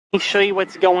Let me show you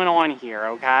what's going on here,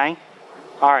 okay?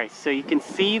 Alright, so you can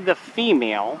see the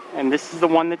female, and this is the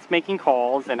one that's making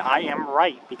calls, and I am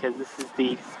right because this is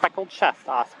the speckled chest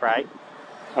osprey,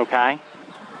 okay?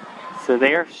 So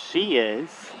there she is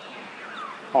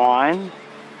on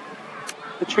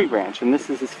the tree branch, and this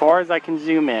is as far as I can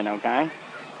zoom in, okay?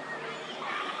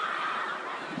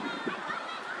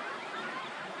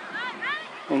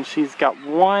 And she's got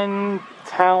one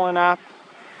talon up,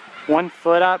 1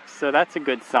 foot up, so that's a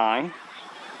good sign,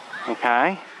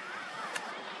 okay?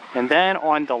 And then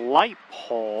on the light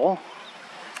pole,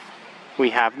 we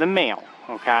have the male,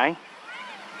 okay?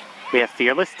 We have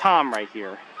Fearless Tom right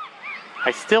here.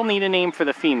 I still need a name for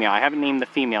the female. I haven't named the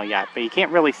female yet, but you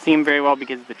can't really see him very well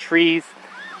because of the trees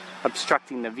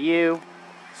obstructing the view.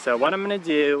 So what I'm gonna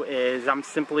do is I'm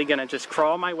simply gonna just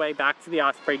crawl my way back to the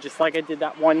osprey just like I did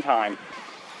that one time.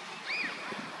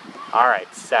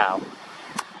 Alright, so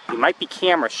he might be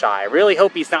camera shy. I really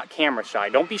hope he's not camera shy.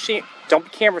 Don't be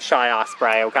camera shy,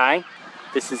 osprey, okay?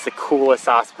 This is the coolest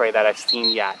osprey that I've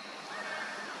seen yet.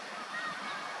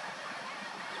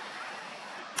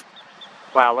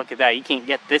 Wow, look at that. You can't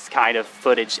get this kind of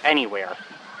footage anywhere.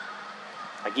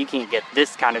 Like, you can't get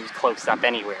this kind of close-up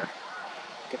anywhere.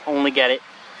 You can only get it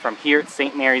from here at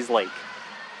St. Mary's Lake.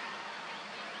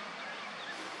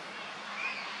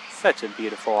 Such a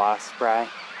beautiful osprey.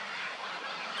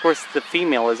 Of course, the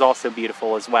female is also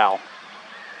beautiful as well.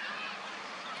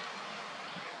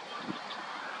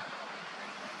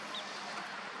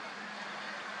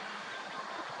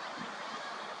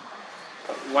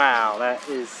 But wow, that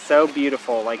is so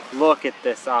beautiful. Like, look at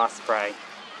this osprey.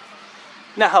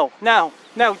 No, no,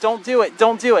 no, don't do it,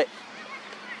 don't do it.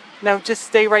 No, just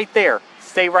stay right there.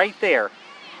 Stay right there.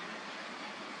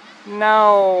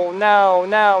 No, no,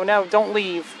 no, no, don't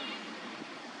leave.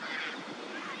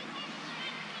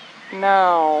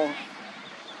 No.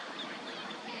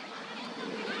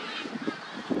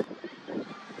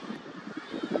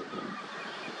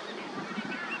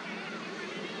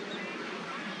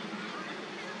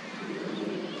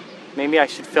 Maybe I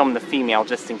should film the female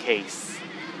just in case.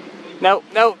 No,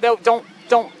 no, no, don't.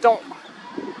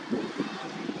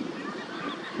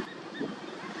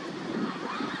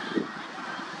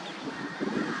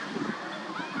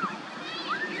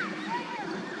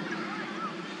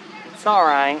 It's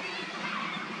alright.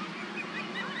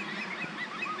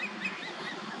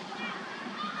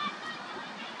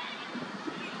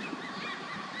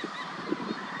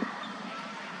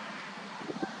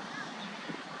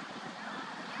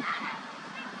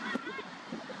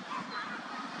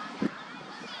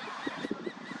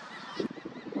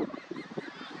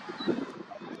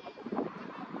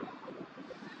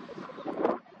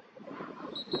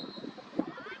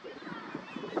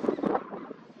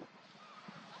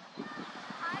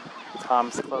 Tom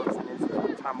was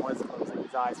closing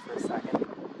his eyes for a second.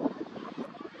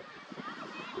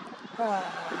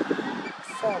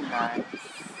 So nice.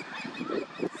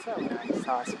 So nice,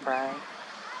 osprey.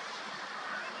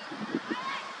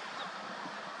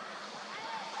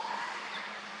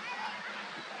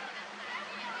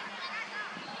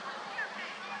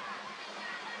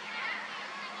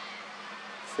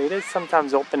 See, he does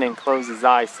sometimes open and close his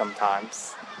eyes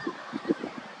sometimes.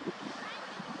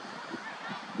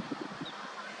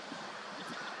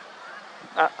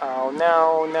 Uh-oh,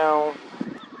 no, no.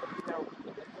 No.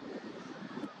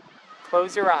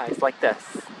 Close your eyes like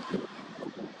this.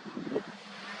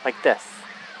 Like this.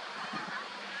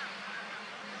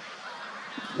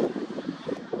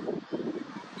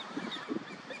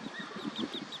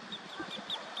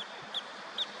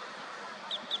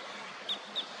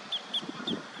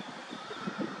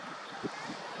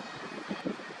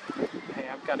 Hey,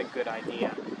 I've got a good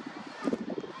idea.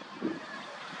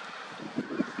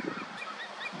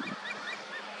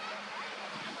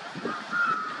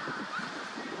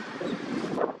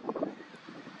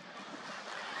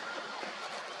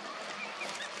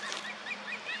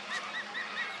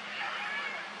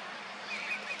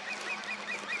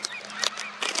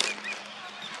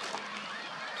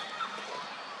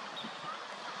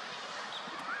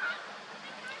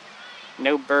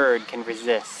 No bird can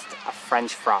resist a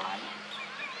French fry,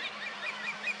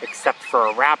 except for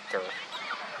a raptor.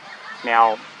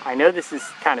 Now, I know this is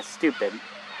kind of stupid,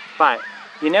 but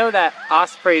you know that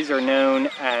ospreys are known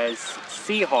as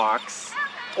seahawks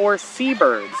or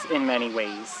seabirds in many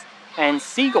ways, and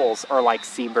seagulls are like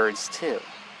seabirds too.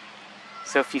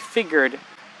 So if you figured,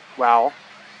 well,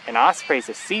 an osprey's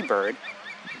a seabird,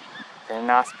 then an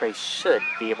osprey should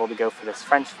be able to go for this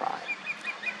French fry.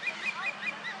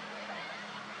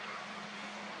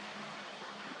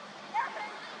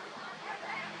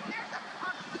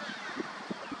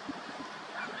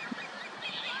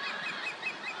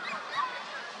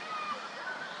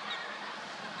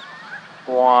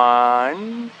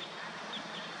 1,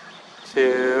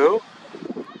 2,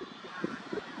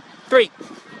 3.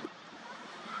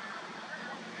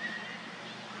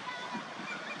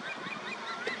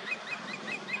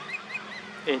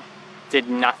 It did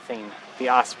nothing. The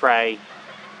osprey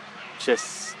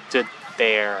just stood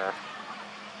there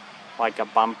like a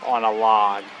bump on a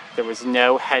log. There was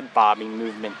no head bobbing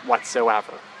movement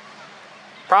whatsoever.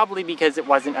 Probably because it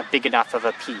wasn't a big enough of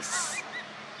a piece.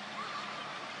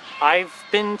 I've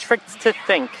been tricked to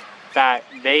think that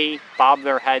they bob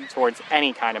their head towards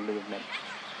any kind of movement.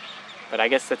 But I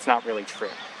guess that's not really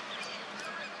true.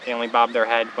 They only bob their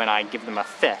head when I give them a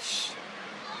fish.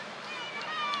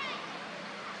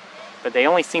 But they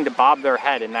only seem to bob their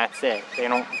head and that's it. They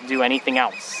don't do anything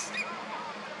else.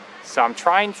 So I'm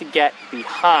trying to get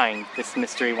behind this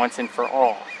mystery once and for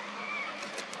all.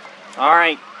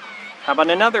 Alright, how about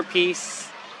another piece?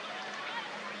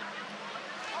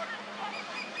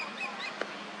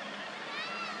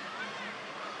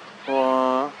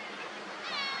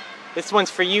 This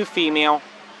one's for you, female.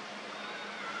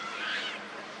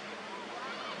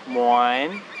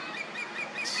 1,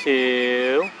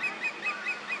 2,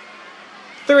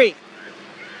 3.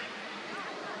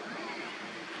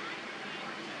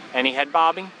 Any head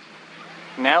bobbing?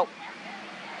 Nope.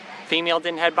 Female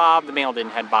didn't head bob, the male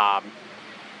didn't head bob.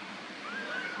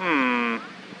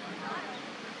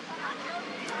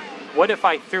 What if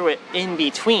I threw it in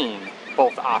between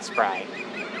both osprey?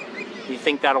 Do you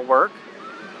think that'll work?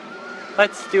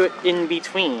 Let's do it in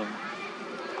between.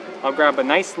 I'll grab a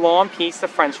nice long piece of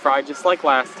French fry just like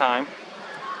last time.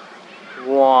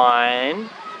 1,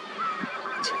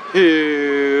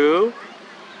 2,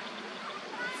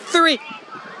 3.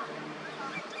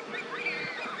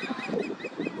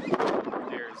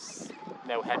 There's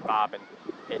no head bobbing.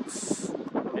 It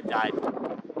died.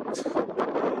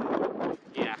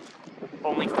 Yeah,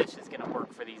 only fish is gonna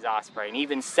work for these osprey, and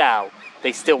even so,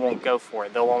 they still won't go for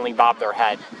it. They'll only bob their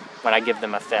head when I give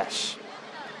them a fish.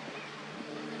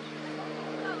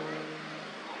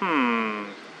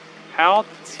 How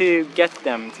to get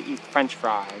them to eat French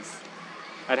fries?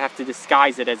 I'd have to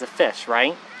disguise it as a fish,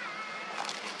 right?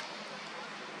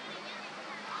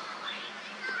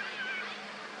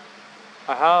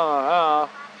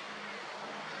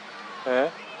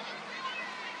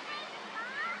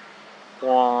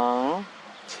 One,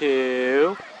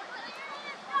 2,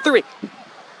 3.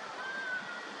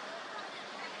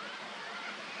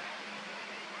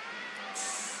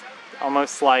 It's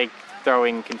almost like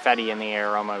throwing confetti in the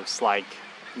air, almost like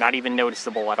not even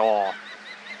noticeable at all.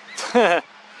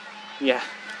 Yeah.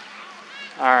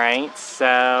 Alright,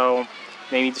 so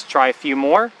maybe just try a few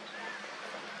more.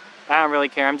 I don't really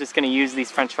care, I'm just going to use these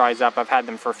French fries up. I've had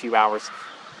them for a few hours.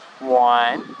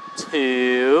 1,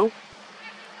 2,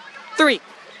 3.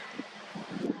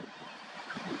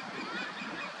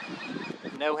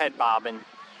 No head bobbing.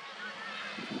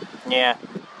 Yeah.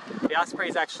 The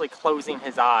osprey's actually closing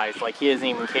his eyes, like he doesn't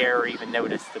even care or even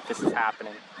notice that this is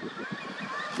happening.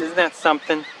 Isn't that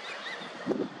something?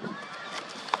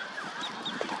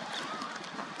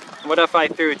 What if I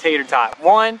threw a tater tot?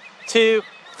 1, 2,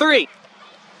 3.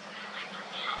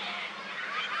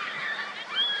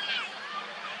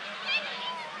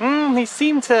 They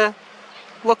seem to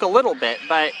look a little bit,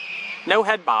 but no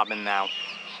head bobbing though.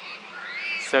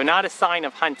 So not a sign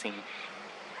of hunting.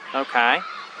 Okay.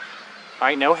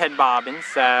 Alright, no head bobbing,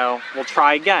 so we'll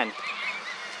try again.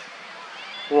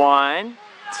 1,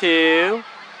 2,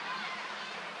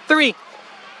 3.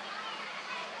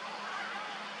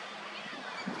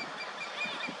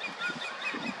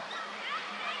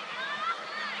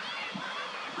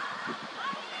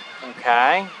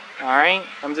 Okay, alright,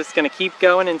 I'm just going to keep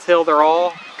going until they're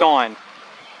all gone.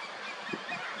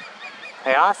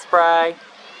 Hey, osprey.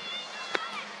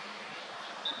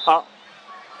 Oh,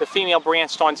 the female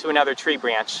branched onto another tree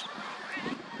branch.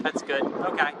 That's good,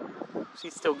 okay.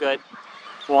 She's still good.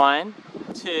 1,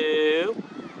 2.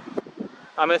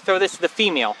 I'm going to throw this to the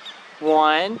female.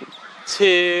 1,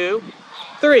 2,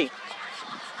 3.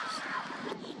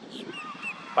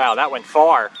 Wow, that went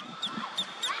far.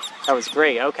 That was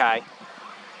great, okay.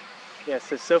 Yeah,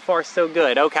 so far so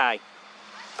good, okay.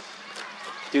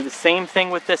 Do the same thing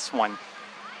with this one.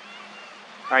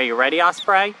 Are you ready,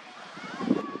 osprey?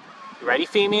 You ready,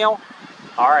 female?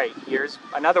 Alright, here's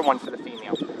another one for the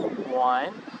female.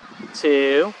 1,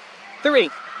 2, 3.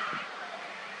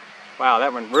 Wow,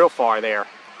 that went real far there.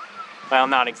 Well,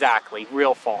 not exactly,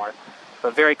 real far,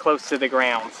 but very close to the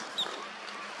ground.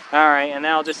 Alright, and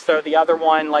now I'll just throw the other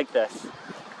one like this.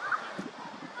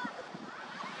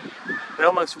 It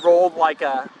almost rolled like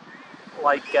a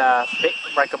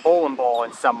bowling ball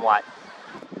in somewhat.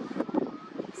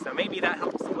 So maybe that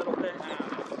helps a little bit.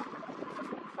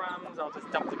 Crumbs, I'll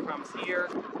just dump the crumbs here.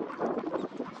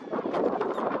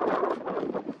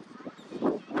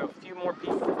 Throw a few more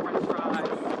pieces of french fries.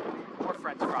 More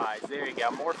french fries, there you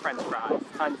go, more french fries,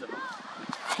 tons of them.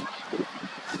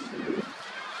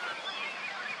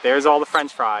 There's all the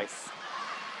french fries.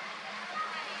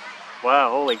 Whoa,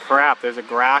 holy crap, there's a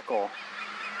grackle.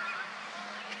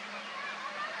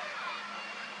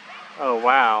 Oh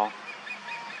wow.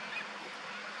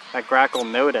 That grackle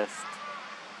noticed.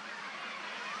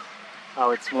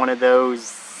 Oh, it's one of those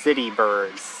city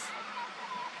birds.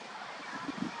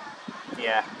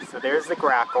 Yeah, so there's the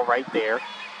grackle right there.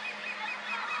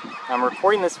 I'm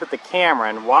recording this with the camera,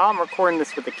 and while I'm recording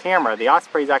this with the camera, the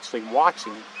osprey is actually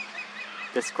watching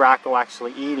this grackle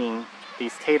actually eating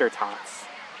these tater tots.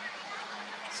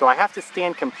 So I have to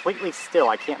stand completely still.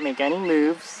 I can't make any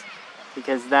moves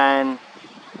because then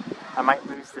I might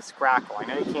lose this grackle. I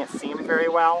know you can't see him very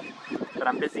well, but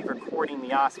I'm busy recording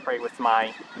the osprey with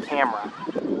my camera.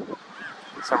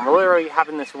 So I'm literally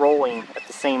having this rolling at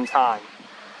the same time.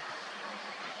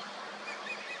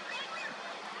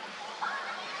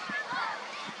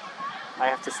 I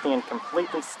have to stand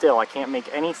completely still. I can't make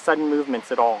any sudden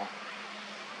movements at all.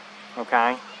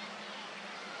 Okay?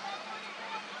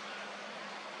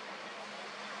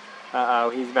 Uh-oh,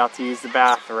 he's about to use the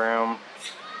bathroom.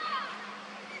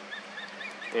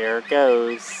 There it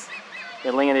goes.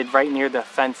 It landed right near the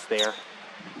fence there.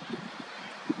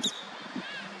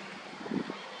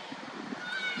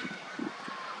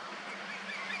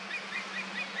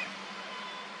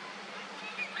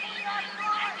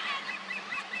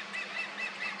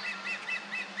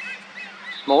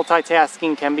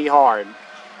 Multitasking can be hard.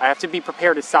 I have to be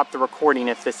prepared to stop the recording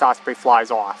if this osprey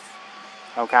flies off.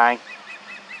 Okay?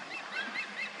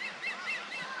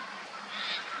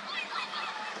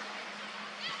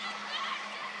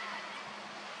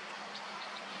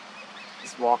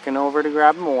 Just walking over to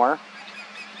grab more.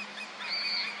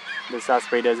 This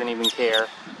osprey doesn't even care.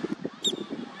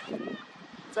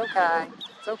 It's okay.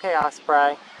 It's okay,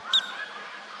 osprey.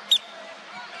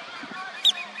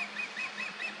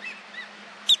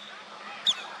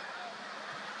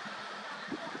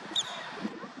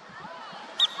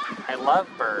 I love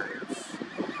birds.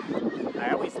 I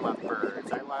always love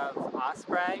birds. I love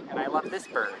osprey and I love this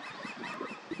bird.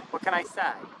 What can I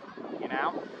say? You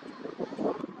know?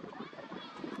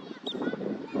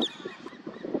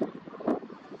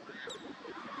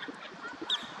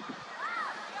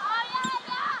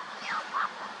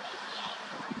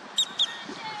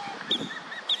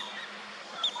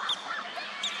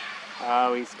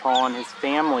 Oh, he's calling his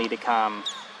family to come.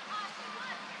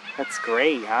 That's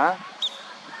great, huh?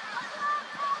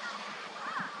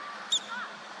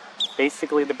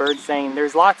 Basically the bird's saying,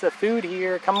 there's lots of food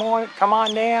here, come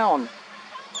on down.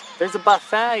 There's a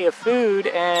buffet of food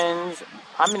and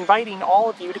I'm inviting all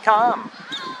of you to come.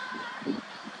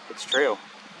 It's true.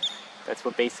 That's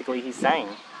what basically he's saying.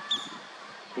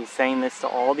 He's saying this to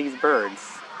all these birds.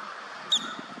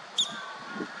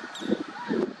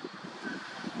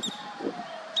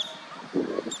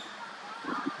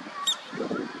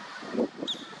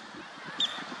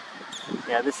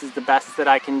 Yeah, this is the best that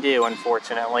I can do,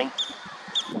 unfortunately.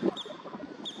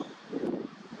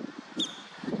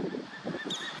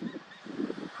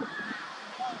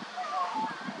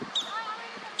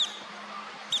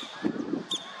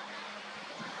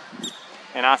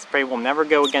 An osprey will never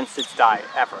go against its diet,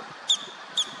 ever.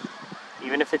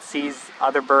 Even if it sees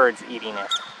other birds eating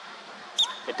it.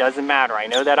 It doesn't matter. I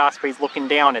know that osprey's looking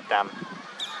down at them.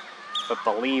 But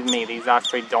believe me, these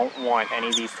ospreys don't want any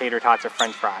of these tater tots or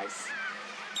french fries.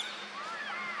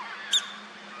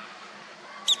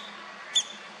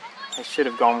 I should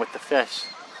have gone with the fish.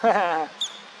 I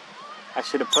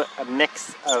should have put a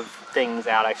mix of things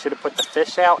out. I should have put the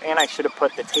fish out and I should have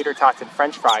put the tater tots and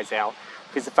french fries out.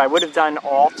 Because if I would have done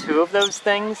all two of those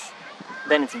things,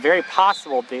 then it's very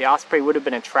possible the osprey would have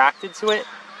been attracted to it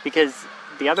because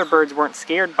the other birds weren't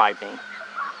scared by me.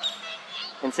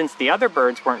 And since the other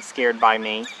birds weren't scared by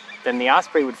me, then the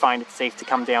osprey would find it safe to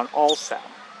come down also.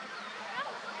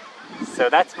 So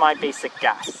that's my basic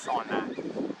guess on that.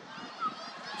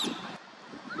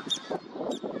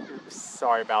 Oops,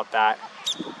 sorry about that.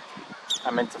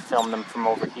 I meant to film them from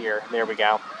over here. There we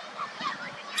go.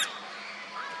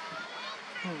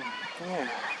 Yeah.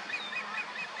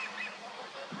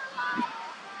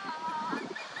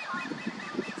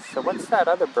 So what's that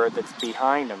other bird that's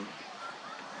behind him?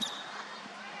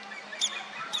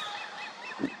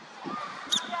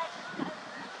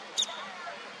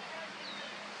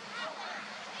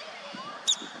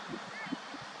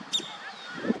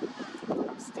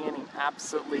 I'm standing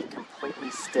absolutely,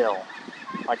 completely still.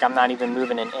 Like I'm not even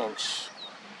moving an inch.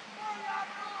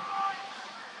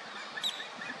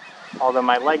 Although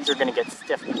my legs are going to get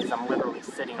stiff because I'm literally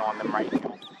sitting on them right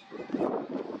now.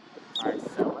 Alright,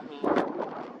 so let me...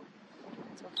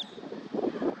 It's okay.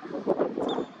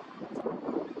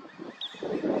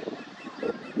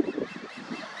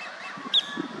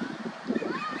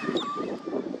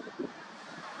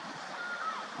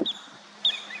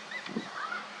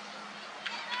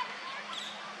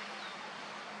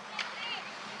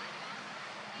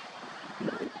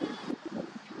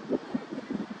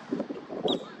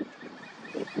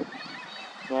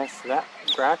 Yes, that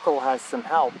grackle has some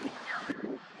help.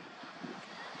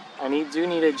 I do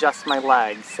need to adjust my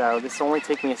legs, so this will only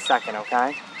take me a second,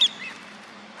 okay?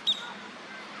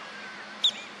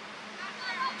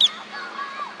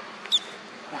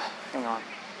 Hang on.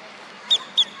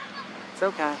 It's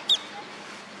okay.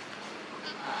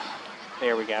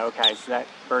 There we go. Okay, so that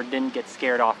bird didn't get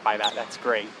scared off by that. That's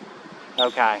great.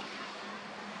 Okay.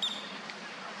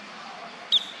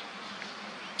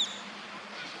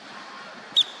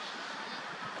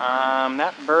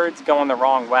 That bird's going the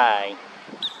wrong way.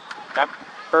 That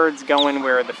bird's going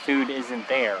where the food isn't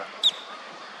there.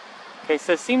 Okay,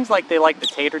 so it seems like they like the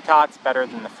tater tots better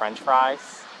than the French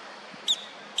fries.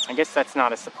 I guess that's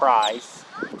not a surprise,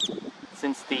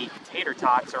 since the tater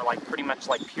tots are like pretty much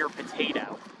like pure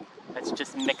potato that's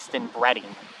just mixed in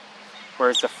breading.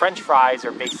 Whereas the French fries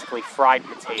are basically fried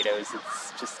potatoes.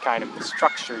 It's just kind of, the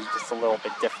structure is just a little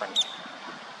bit different.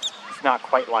 It's not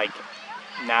quite like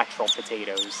natural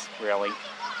potatoes, really.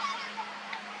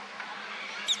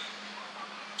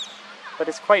 But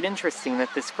it's quite interesting that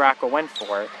this grackle went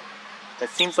for it. It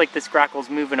seems like this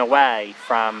grackle's moving away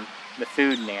from the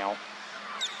food now.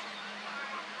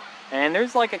 And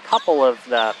there's like a couple of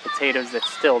the potatoes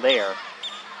that's still there.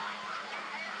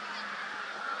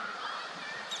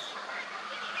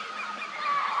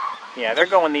 Yeah, they're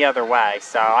going the other way,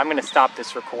 so I'm going to stop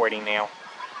this recording now.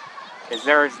 Because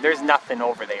there's nothing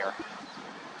over there.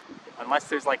 Unless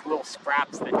there's like little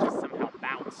scraps that just somehow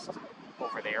bounced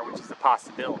over there, which is a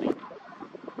possibility.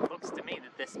 It looks to me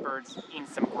that this bird's eating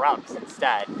some grubs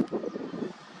instead.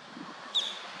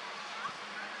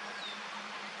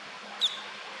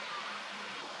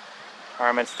 Alright,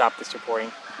 I'm going to stop this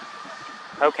recording.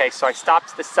 Okay, so I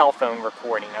stopped the cell phone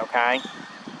recording, okay?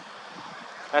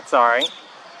 That's alright.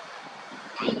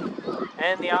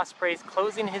 And the osprey's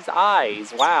closing his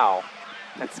eyes. Wow,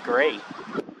 that's great.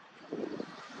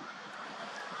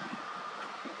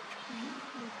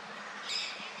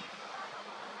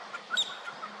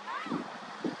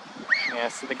 Yeah,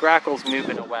 so the grackle's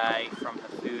moving away from the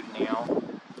food now.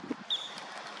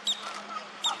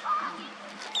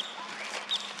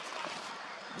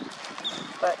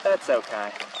 But that's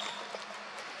okay.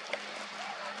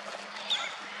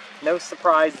 No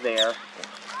surprise there.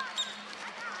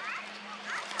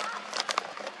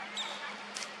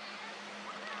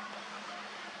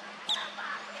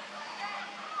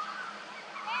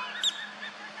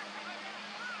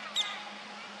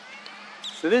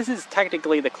 So this is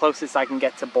technically the closest I can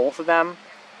get to both of them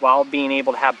while being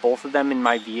able to have both of them in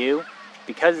my view,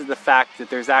 because of the fact that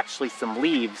there's actually some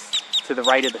leaves to the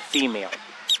right of the female.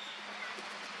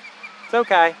 It's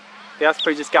okay. The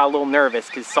osprey just got a little nervous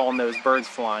because he saw those birds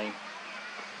flying.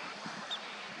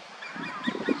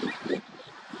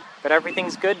 But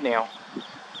everything's good now.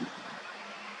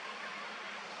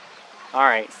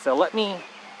 Alright, so let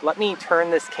me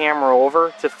turn this camera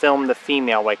over to film the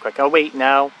female right quick. Oh wait,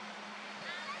 no.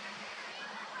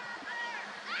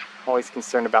 Always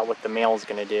concerned about what the male's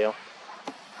gonna do.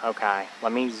 Okay,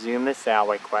 let me zoom this out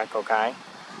right quick, okay?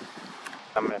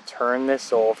 I'm gonna turn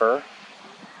this over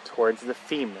towards the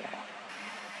female.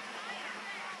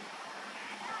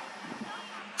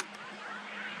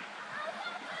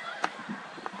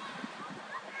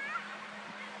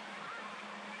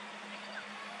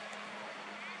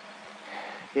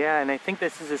 Yeah, and I think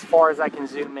this is as far as I can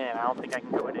zoom in. I don't think I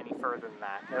can go it any further than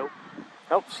that. Nope.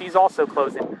 Nope, she's also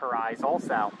closing her eyes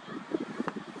also.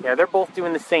 Yeah, they're both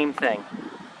doing the same thing.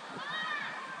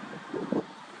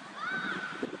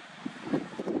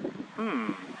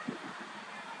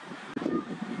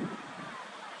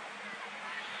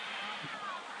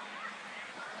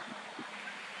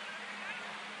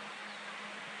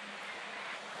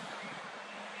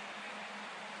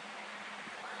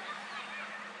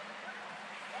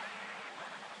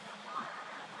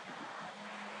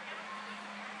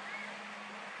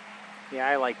 Yeah,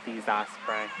 I like these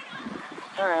osprey.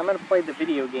 Alright, I'm going to play the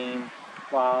video game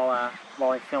while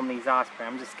I film these osprey.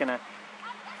 I'm just going to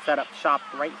set up shop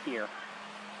right here.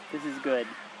 This is good.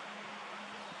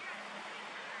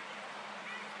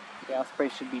 The Osprey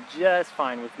should be just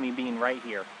fine with me being right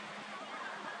here.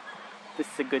 This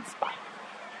is a good spot.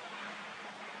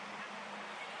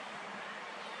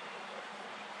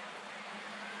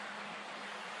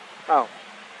 Oh,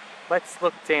 let's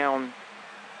look down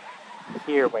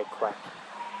here right quick.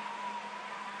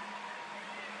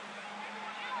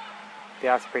 The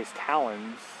Osprey's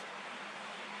talons.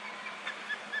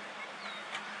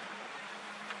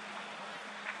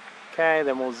 Okay,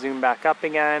 then we'll zoom back up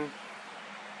again.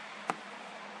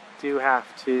 Do have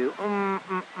to,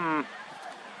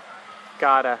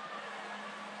 gotta.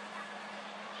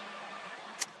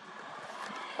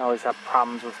 I always have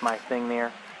problems with my thing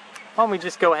there. Why don't we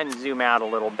just go ahead and zoom out a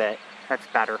little bit? That's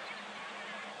better.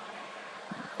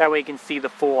 That way you can see the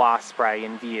full Osprey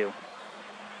in view.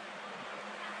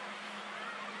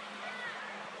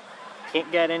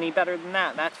 Can't get any better than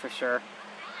that, that's for sure.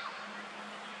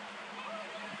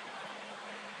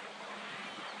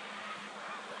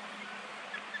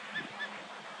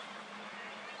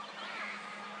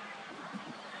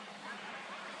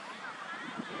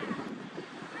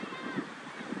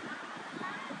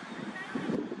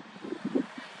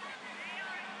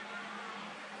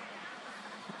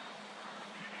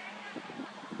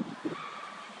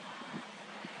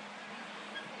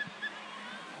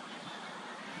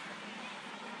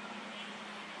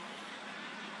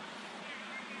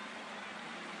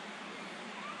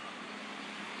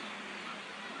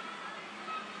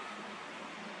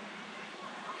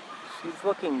 She's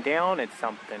looking down at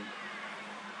something.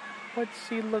 What's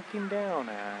she looking down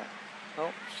at?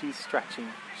 Oh, she's stretching.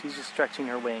 She's just stretching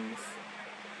her wings.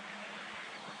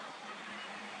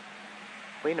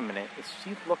 Wait a minute, is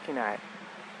she looking at...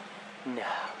 No,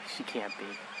 she can't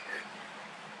be.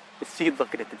 Is she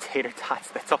looking at the tater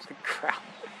tots that's on the ground?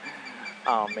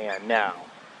 Oh man, no.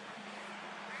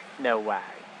 No way.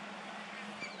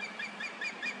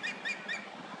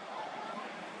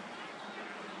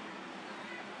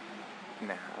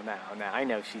 No, I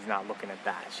know she's not looking at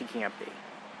that. She can't be.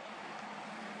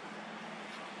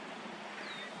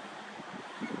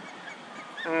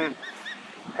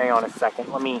 Hang on a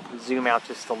second. Let me zoom out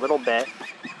just a little bit.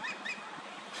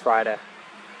 Try to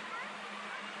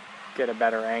get a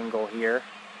better angle here.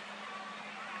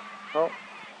 Oh.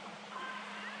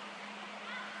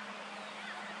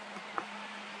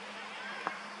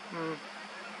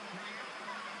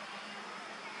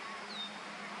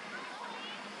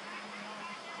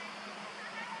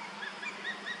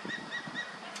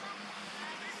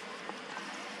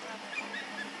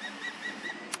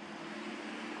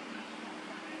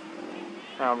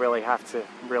 I don't really have to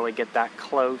really get that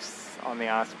close on the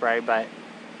Osprey, but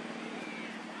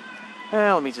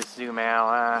let me just zoom out.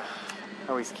 I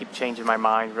always keep changing my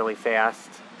mind really fast.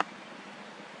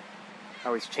 I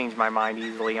always change my mind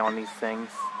easily on these things.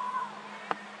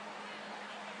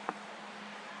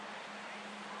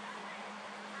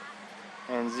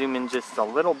 And zoom in just a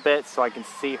little bit so I can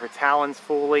see her talons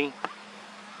fully.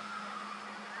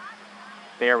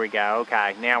 There we go.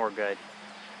 Okay, now we're good.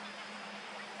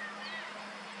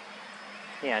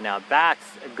 Yeah, now that's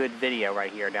a good video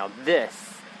right here. Now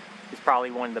this is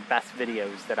probably one of the best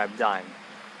videos that I've done.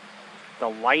 The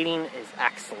lighting is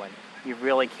excellent. You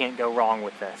really can't go wrong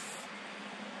with this.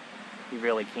 You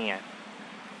really can't.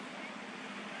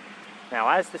 Now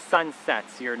as the sun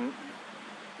sets,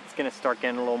 it's going to start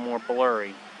getting a little more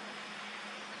blurry.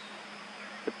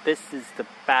 But this is the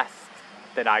best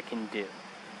that I can do.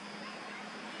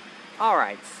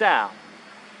 Alright, so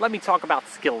let me talk about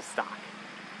skill stock.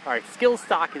 Alright, skill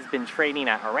stock has been trading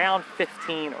at around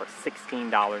 $15 or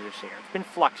 $16 a share. It's been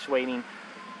fluctuating,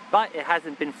 but it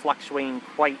hasn't been fluctuating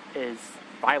quite as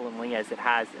violently as it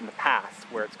has in the past,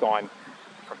 where it's gone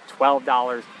from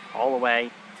 $12 all the way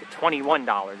to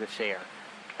 $21 a share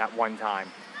at one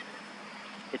time.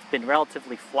 It's been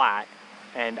relatively flat,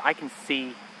 and I can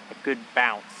see a good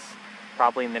bounce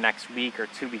probably in the next week or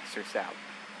 2 weeks or so.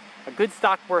 A good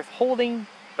stock worth holding,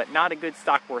 but not a good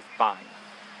stock worth buying.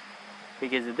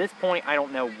 Because at this point, I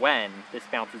don't know when this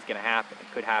bounce is going to happen.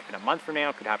 It could happen a month from now,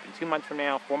 it could happen 2 months from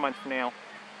now, 4 months from now.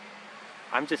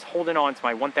 I'm just holding on to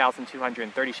my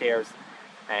 1,230 shares,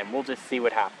 and we'll just see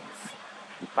what happens.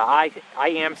 But I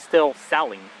am still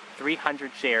selling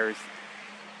 300 shares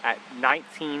at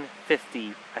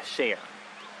 $19.50 a share.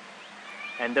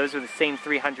 And those are the same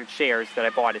 300 shares that I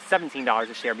bought at $17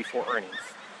 a share before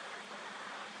earnings.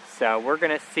 So we're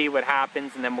going to see what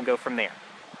happens, and then we'll go from there.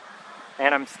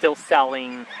 And I'm still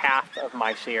selling half of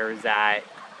my shares at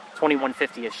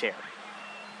 $21.50 a share.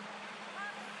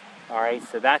 Alright,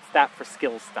 so that's that for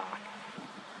skill stock.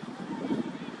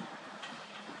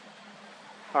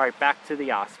 Alright, back to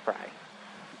the Osprey.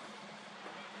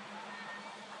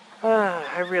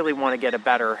 I really want to get a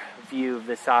better view of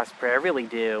this osprey. I really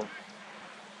do.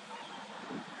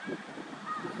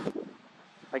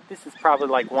 Like, this is probably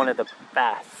like one of the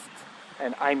best,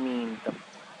 and I mean the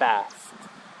best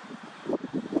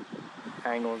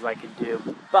angles I could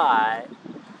do, but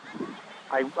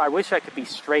I wish I could be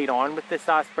straight on with this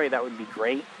osprey. That would be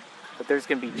great, but there's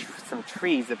going to be some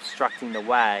trees obstructing the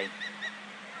way,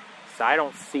 so I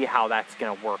don't see how that's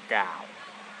going to work out.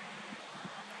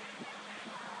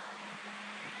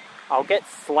 I'll get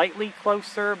slightly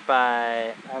closer, but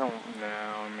I don't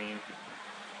know. I mean,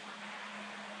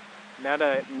 now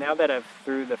that I've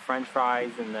threw the french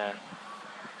fries and the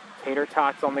tater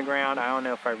tots on the ground, I don't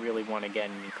know if I really want to get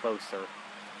any closer.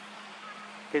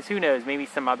 Because who knows, maybe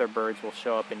some other birds will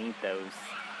show up and eat those.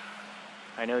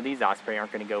 I know these osprey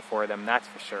aren't going to go for them, that's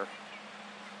for sure.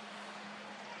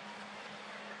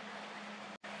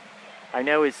 I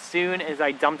know as soon as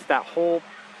I dumped that whole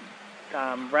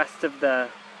rest of the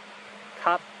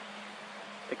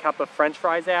cup of french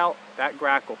fries out, that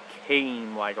grackle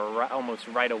came like almost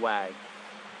right away.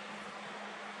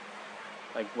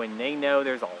 Like, when they know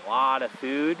there's a lot of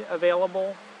food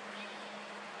available,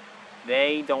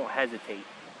 they don't hesitate.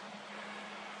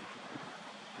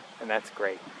 And that's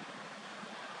great.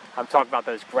 I'm talking about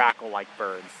those grackle-like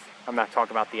birds. I'm not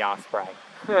talking about the osprey.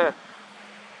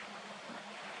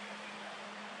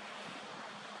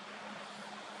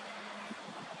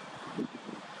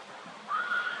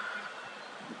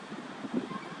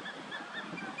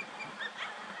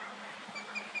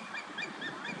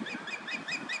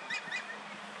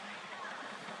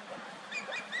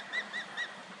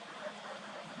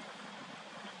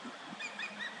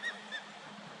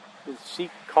 Is she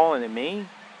calling to me?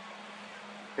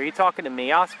 Are you talking to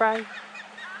me, Osprey?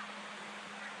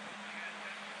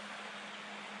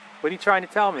 What are you trying to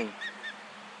tell me?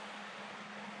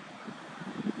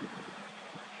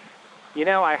 You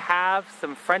know, I have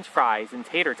some french fries and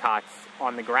tater tots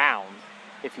on the ground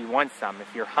if you want some,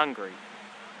 if you're hungry.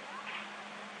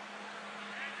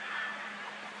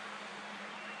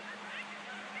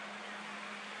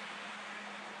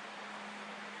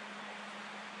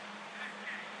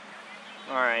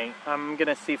 Alright, I'm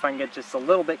gonna see if I can get just a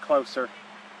little bit closer.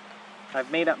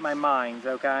 I've made up my mind,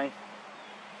 okay?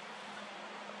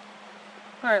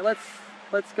 Alright,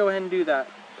 let's go ahead and do that.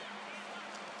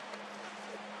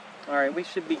 Alright, we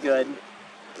should be good.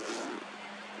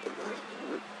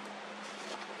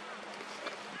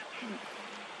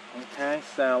 Okay,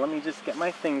 so let me just get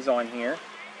my things on here.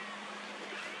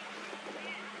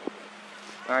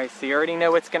 Alright, so you already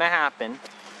know what's gonna happen.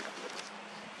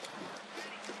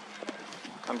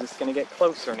 I'm just gonna get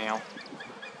closer now.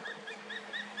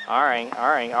 Alright,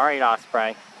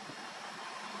 Osprey.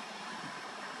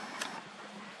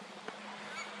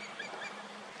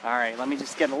 Alright, let me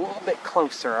just get a little bit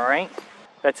closer, alright?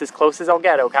 That's as close as I'll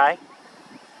get, okay?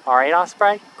 Alright,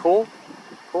 Osprey? Cool?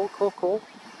 Cool.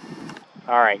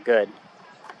 Alright, good.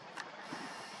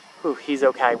 Whew, he's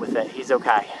okay with it. He's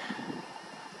okay.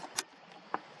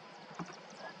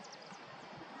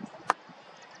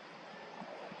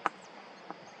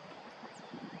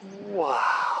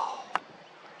 Wow.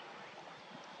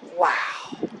 Wow.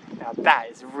 Now that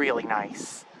is really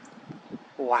nice.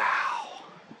 Wow.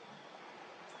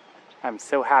 I'm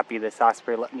so happy this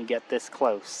osprey let me get this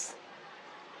close.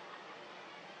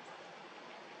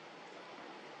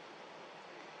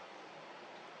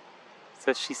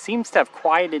 So she seems to have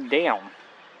quieted down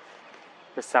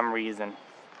for some reason.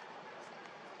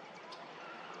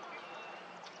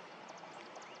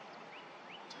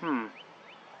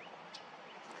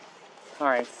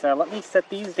 Alright, so let me set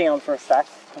these down for a sec,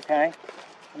 okay?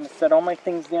 I'm going to set all my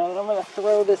things down, and I'm going to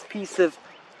throw this piece of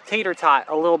tater tot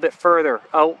a little bit further.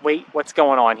 Oh, wait, what's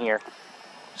going on here?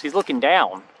 She's looking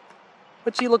down.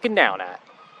 What's she looking down at?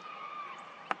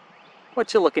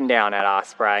 What you looking down at,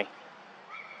 Osprey?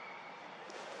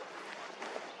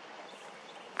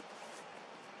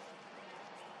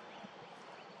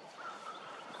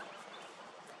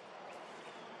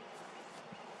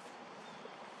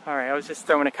 Alright, I was just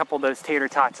throwing a couple of those tater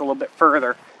tots a little bit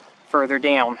further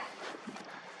down.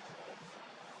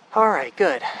 Alright,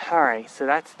 good. Alright, so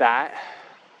that's that.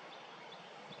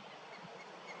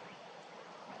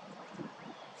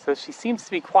 So she seems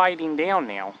to be quieting down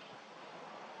now.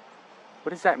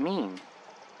 What does that mean?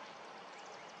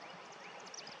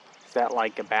 Is that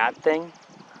like a bad thing?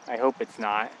 I hope it's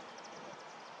not.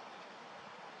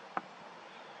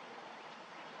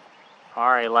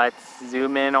 Alright, let's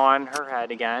zoom in on her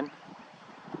head again.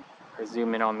 Or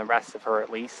zoom in on the rest of her at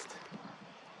least.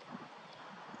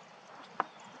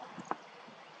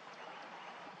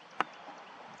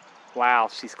 Wow,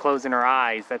 she's closing her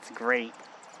eyes. That's great.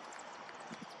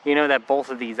 You know that both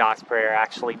of these osprey are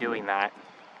actually doing that.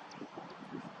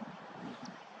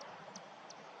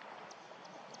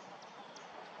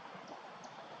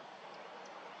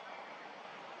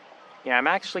 Yeah, I'm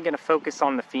actually going to focus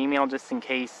on the female just in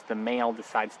case the male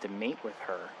decides to mate with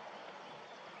her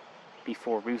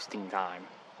before roosting time.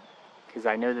 Because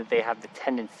I know that they have the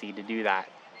tendency to do that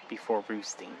before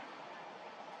roosting.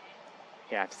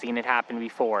 Yeah, I've seen it happen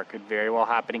before. It could very well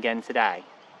happen again today.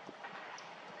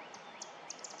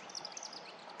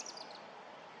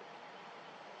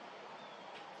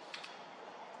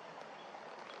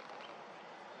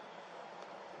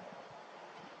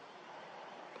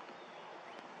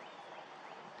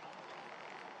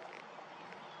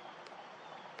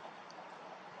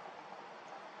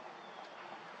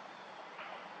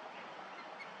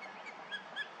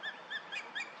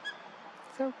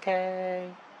 It's okay.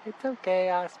 It's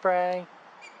okay, Osprey.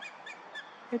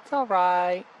 It's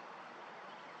alright.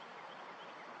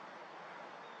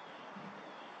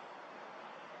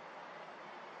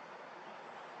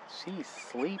 She's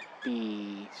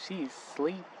sleepy. She's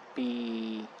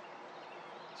sleepy.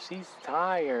 She's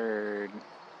tired.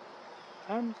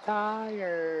 I'm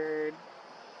tired.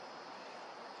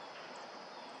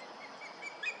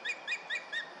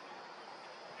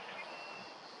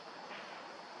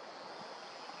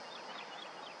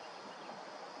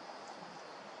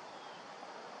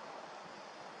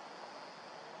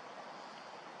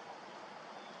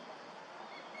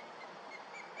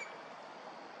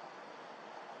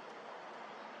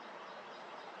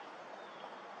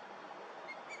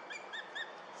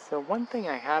 So one thing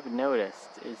I have noticed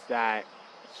is that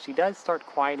she does start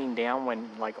quieting down when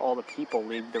like all the people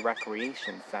leave the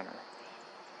recreation center.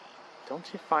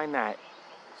 Don't you find that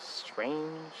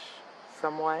strange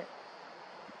somewhat?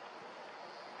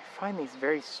 I find these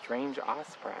very strange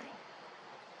osprey.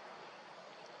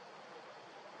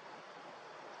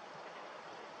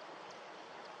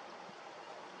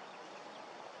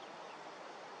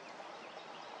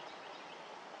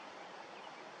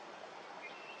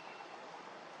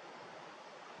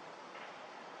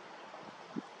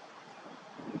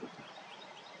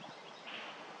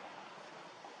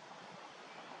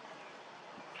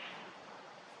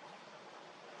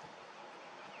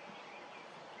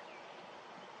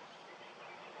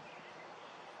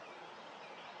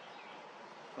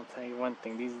 I'll tell you one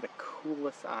thing, these are the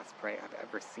coolest osprey I've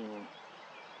ever seen.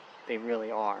 They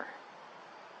really are.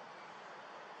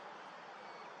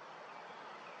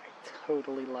 I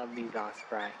totally love these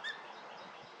osprey.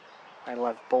 I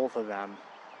love both of them.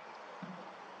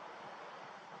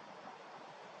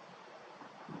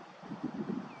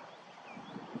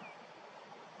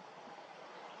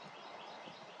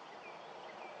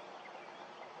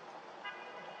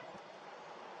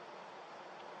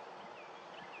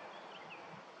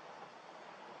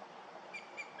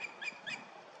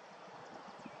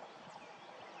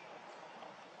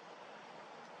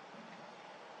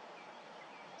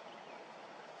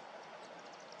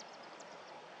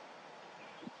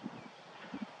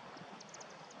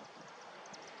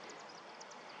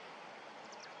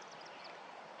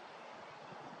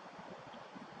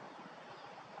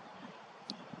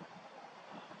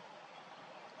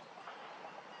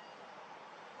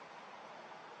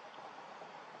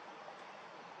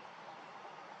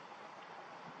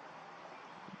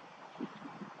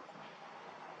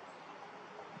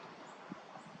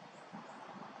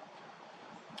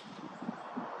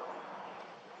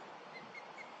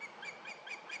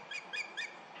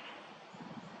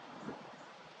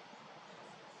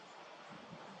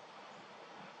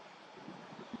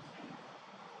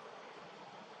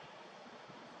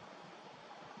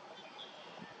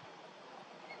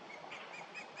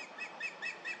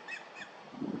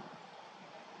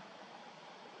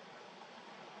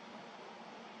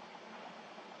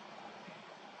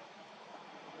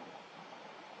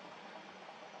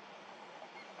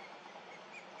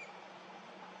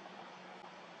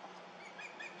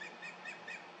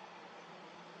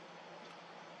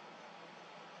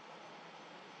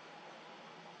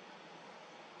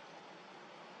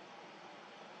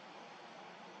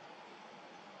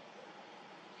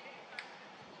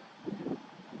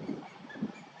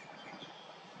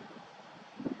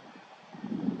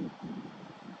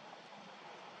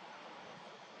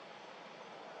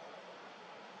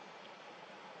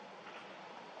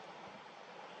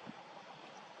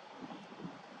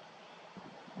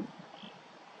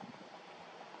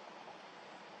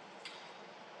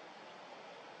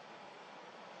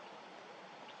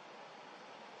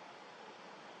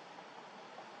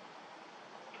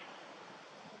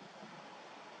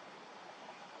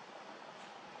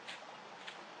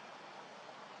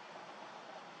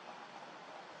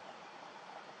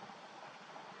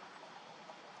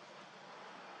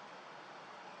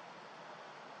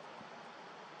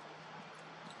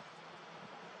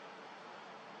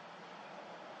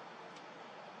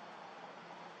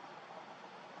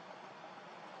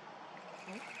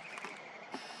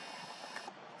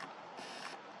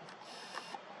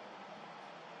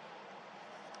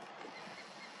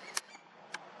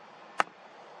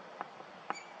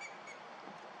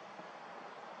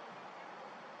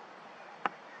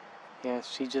 Yeah,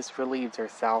 she just relieved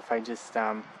herself. I just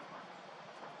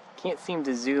can't seem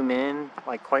to zoom in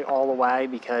like quite all the way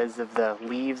because of the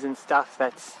leaves and stuff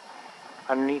that's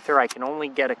underneath her. I can only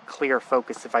get a clear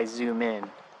focus if I zoom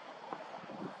in,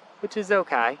 which is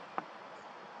okay.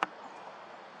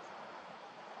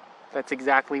 That's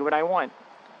exactly what I want.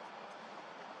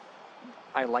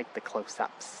 I like the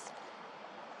close-ups.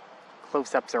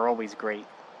 Close-ups are always great.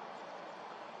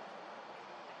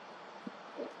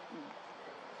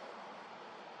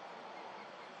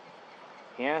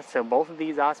 Yeah, so both of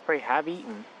these osprey have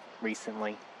eaten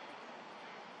recently.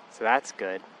 So that's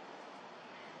good.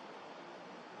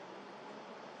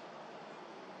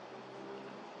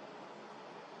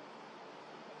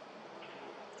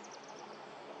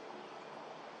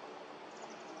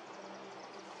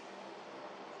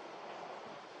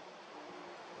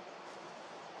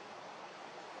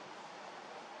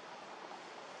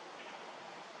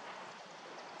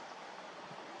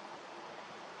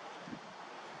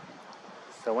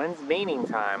 So when's mating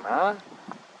time, huh?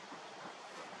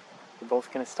 You're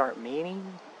both gonna start mating?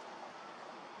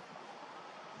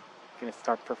 Gonna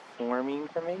start performing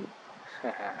for me?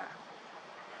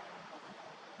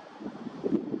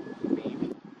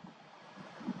 Maybe.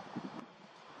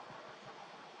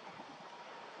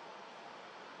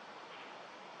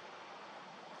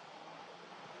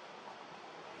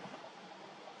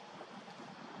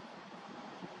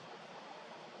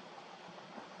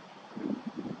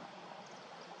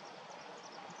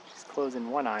 She's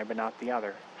closing one eye but not the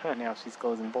other. Now she's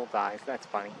closing both eyes. That's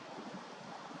funny.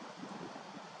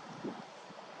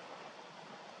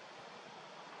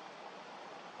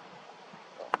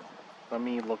 Let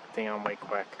me look down way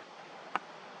quick.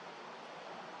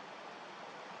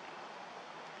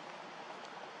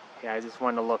 Yeah, I just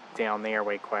wanted to look down there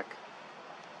way quick.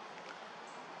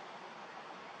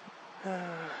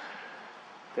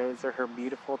 Those are her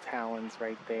beautiful talons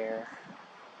right there.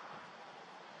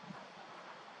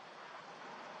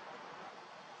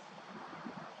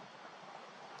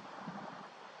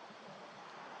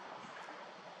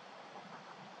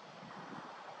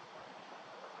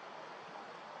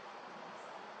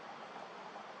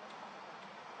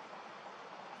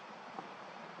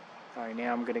 Alright,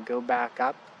 now I'm going to go back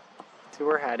up to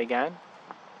her head again.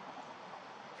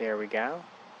 There we go.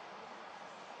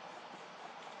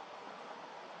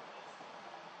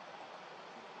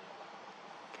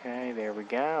 Okay, there we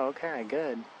go. Okay,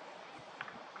 good.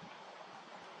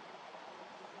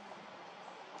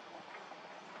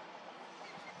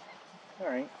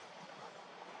 Alright.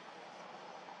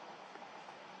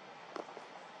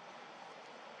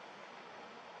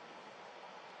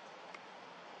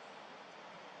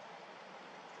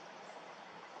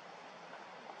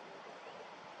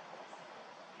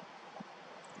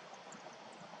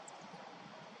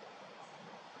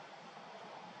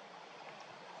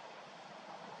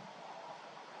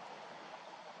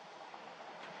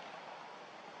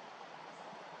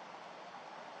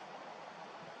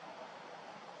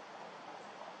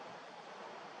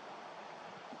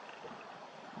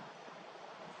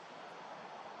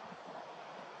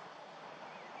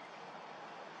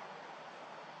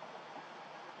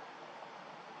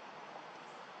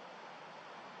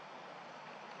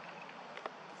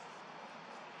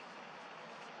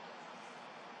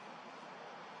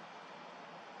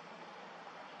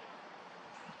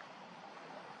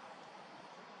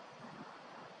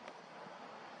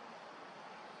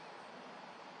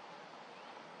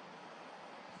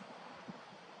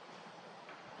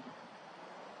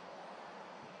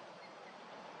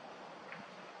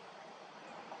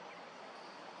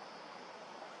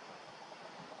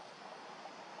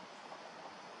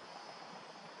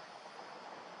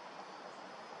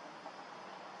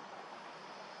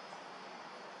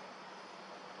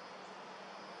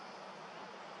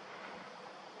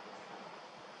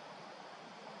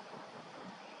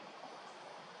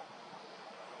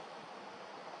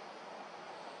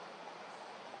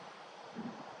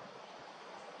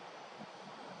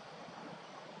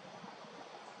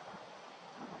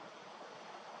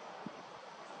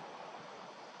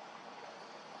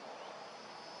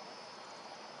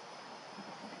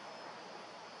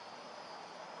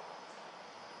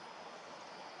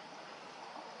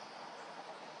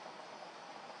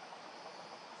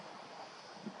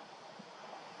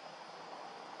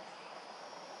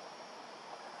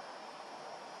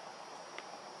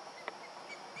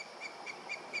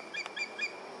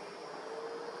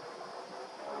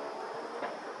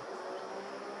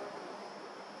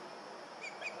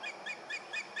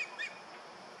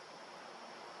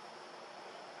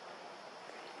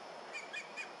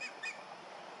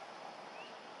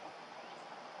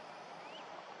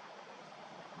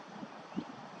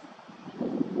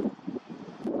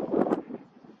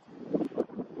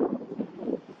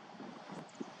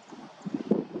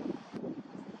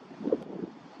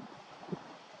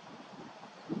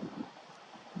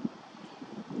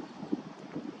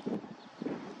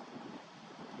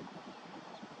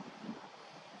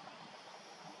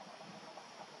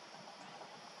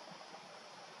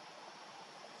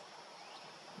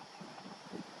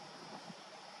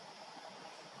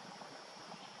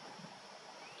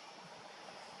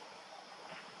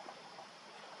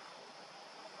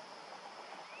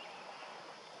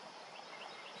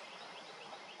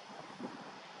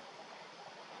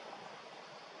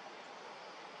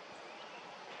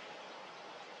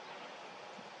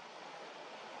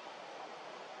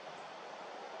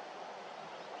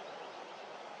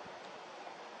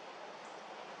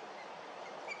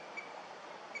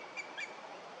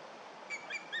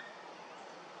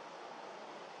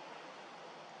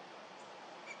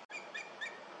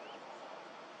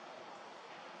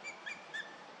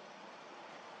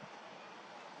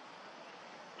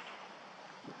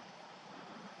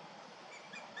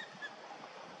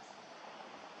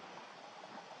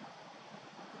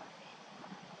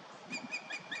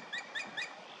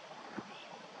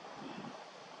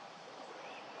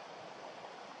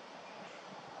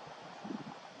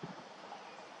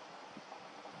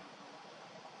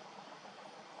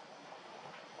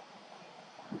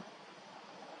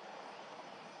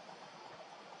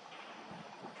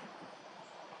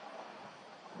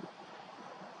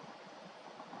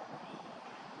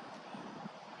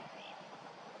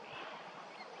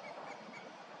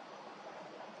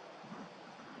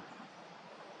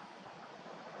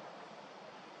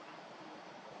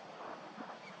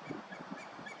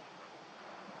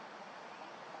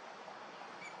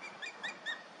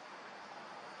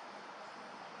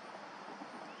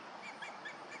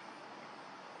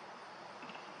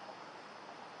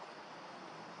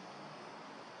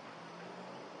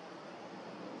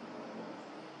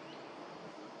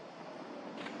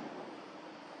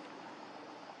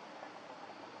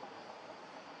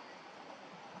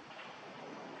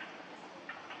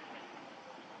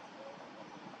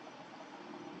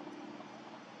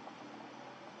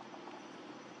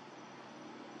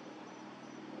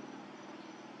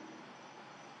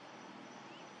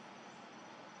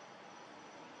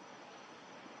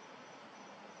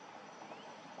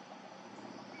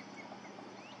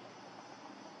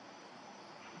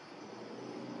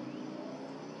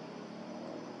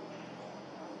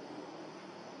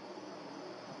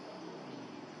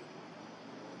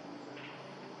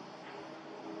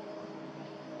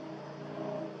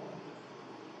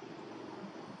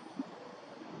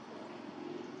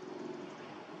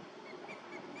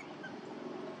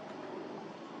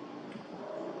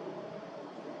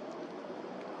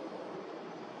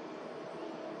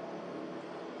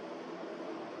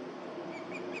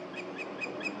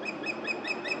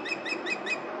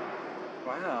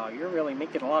 Wow, you're really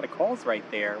making a lot of calls right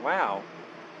there. Wow.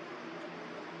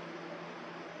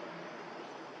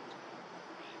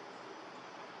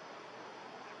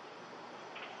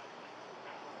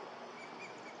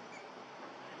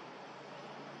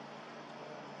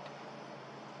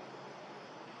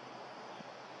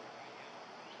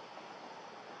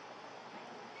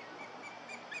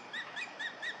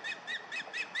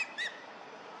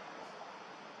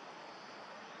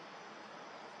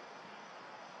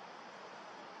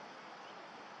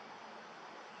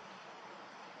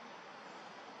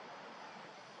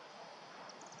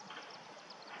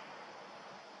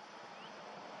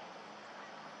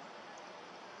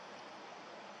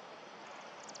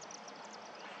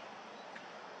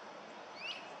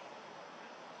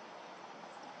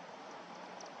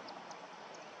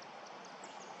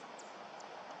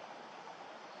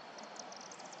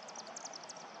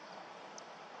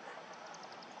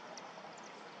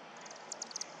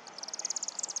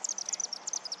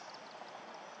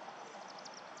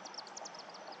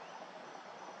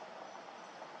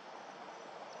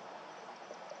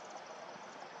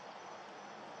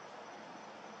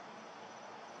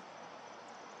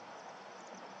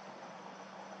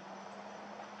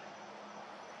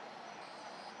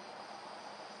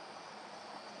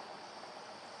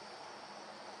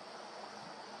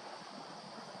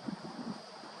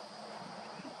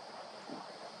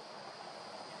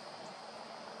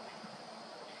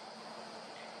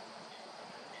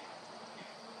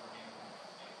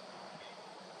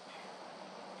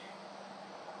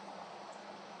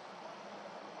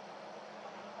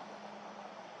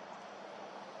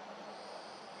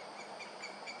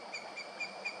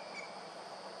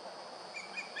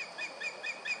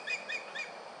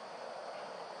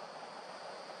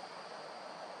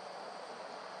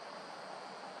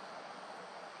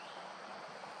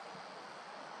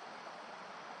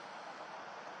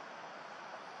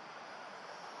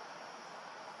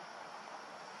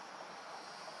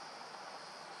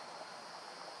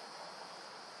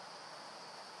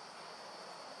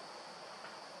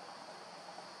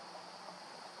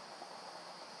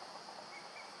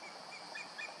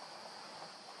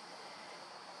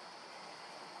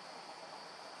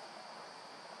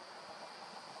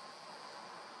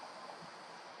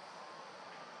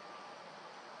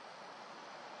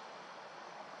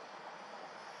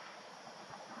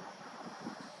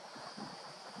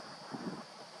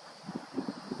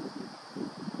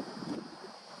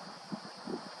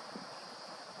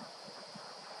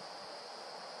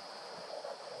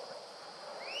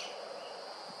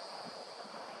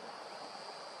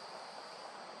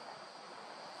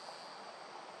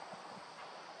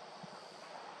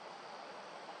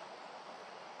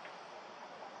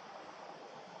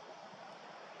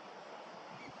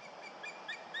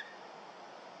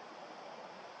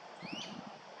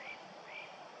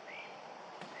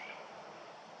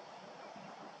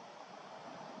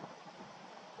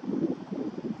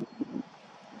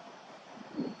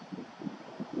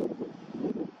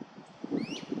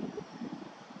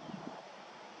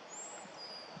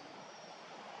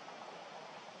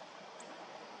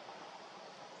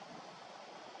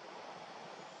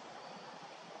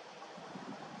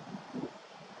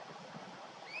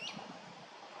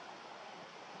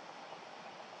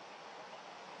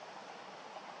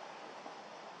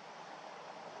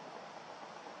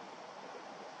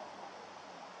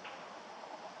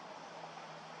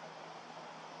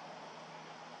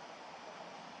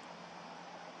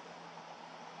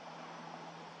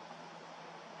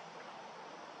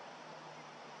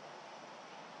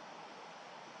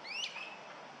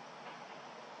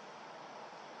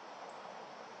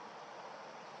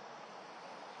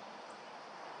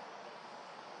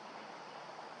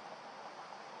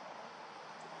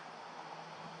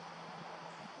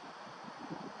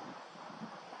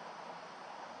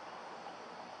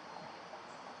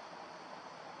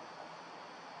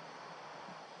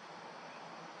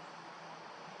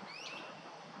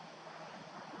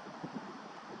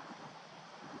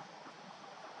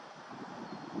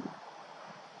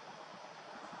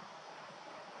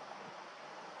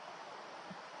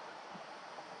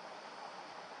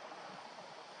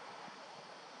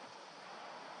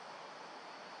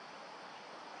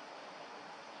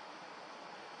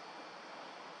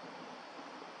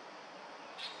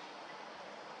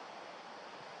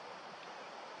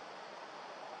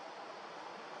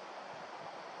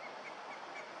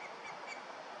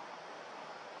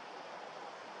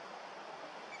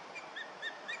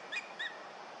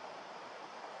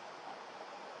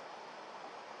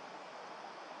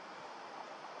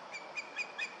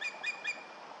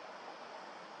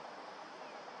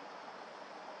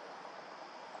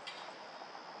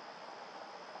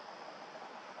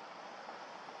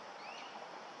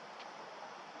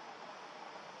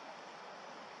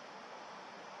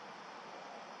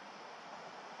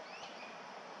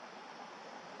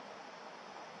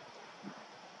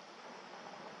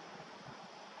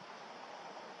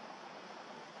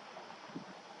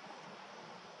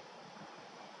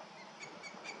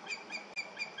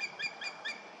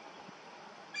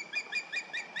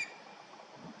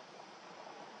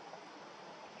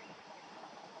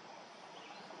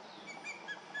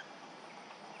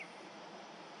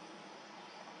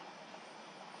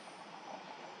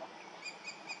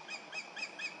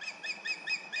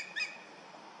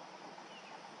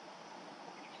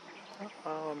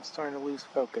 Oh, I'm starting to lose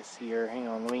focus here. Hang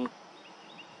on, let me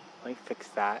fix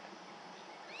that.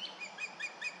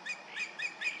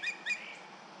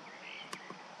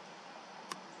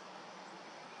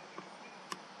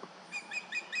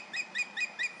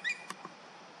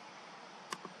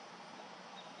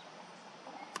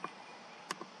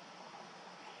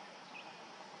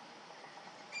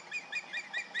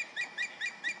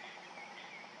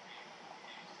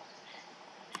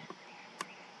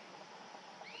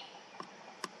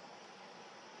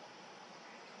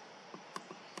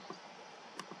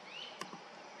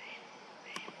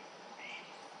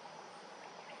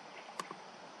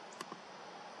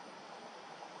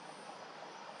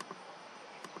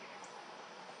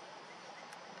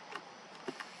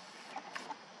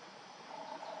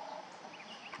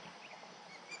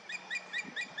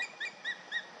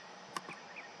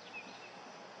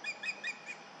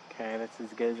 Okay, that's as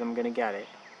good as I'm gonna get it.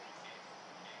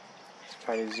 Let's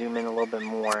try to zoom in a little bit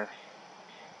more.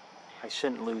 I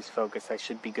shouldn't lose focus, I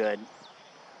should be good.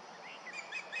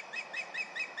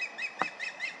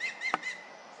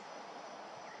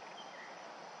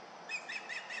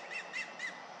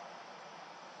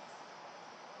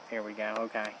 Here we go,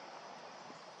 okay.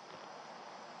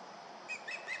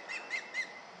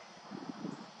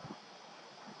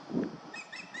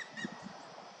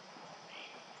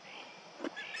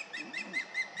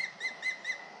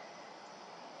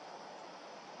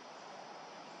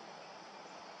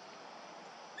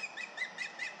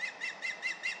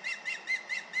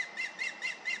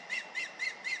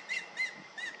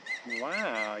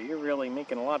 Wow, you're really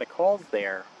making a lot of calls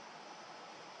there.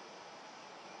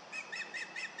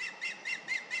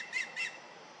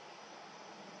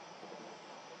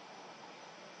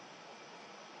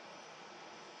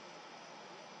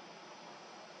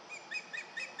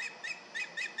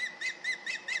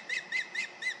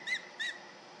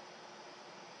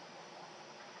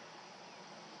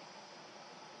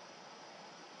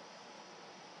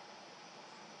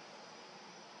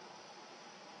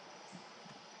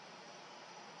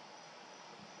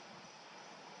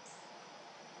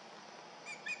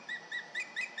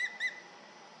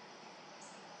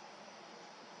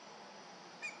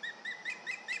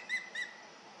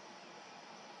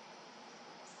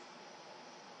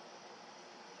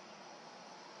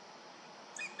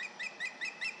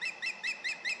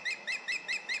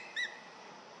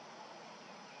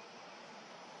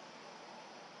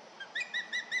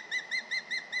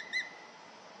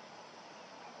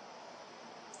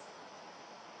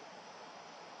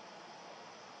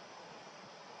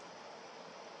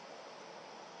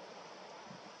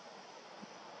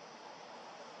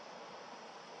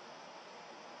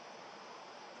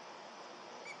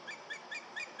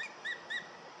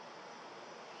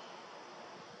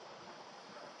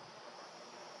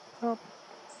 Oh.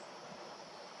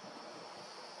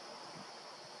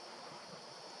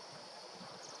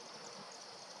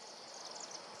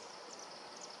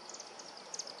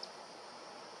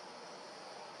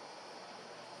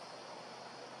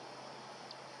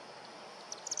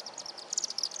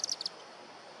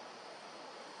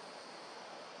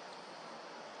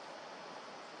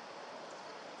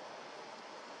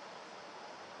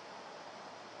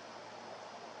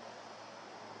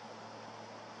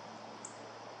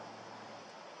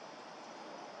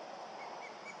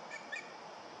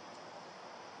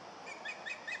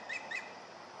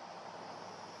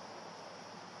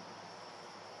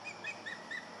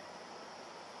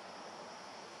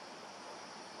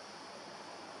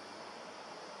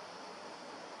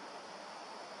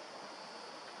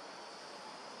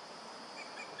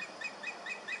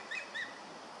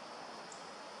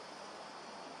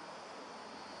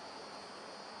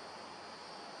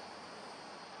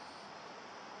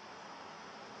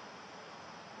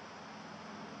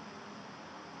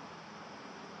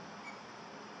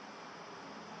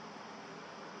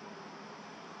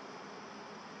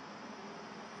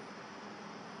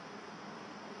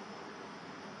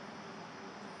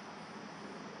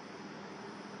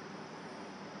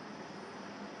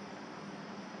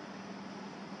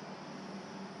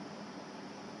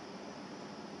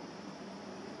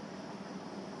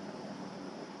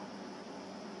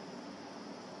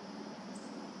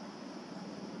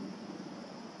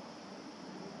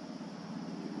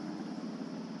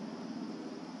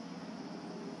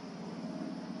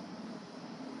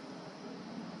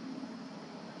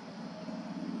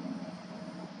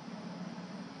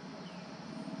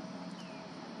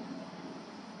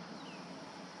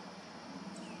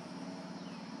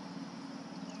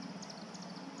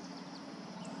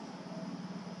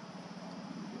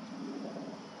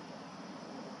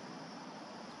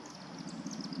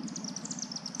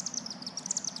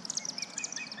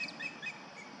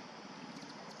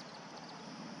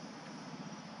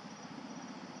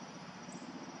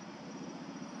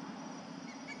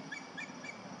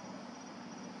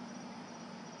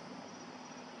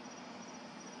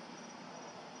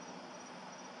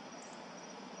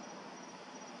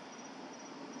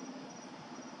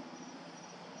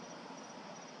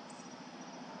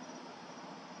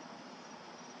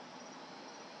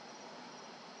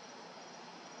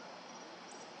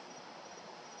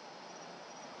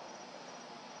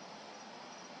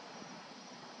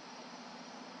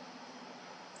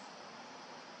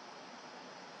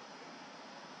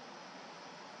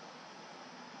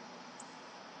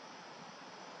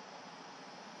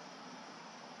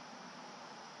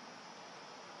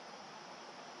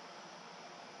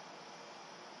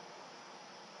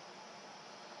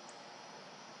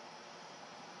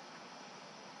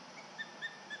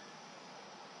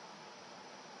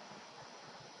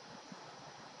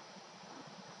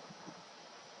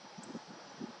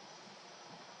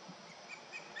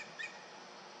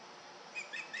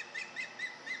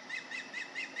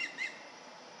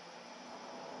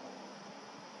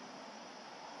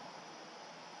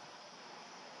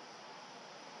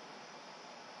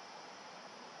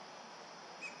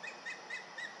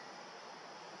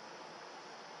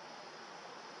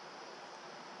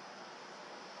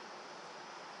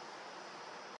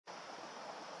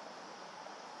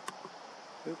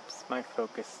 Oops, my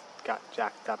focus got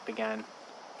jacked up again.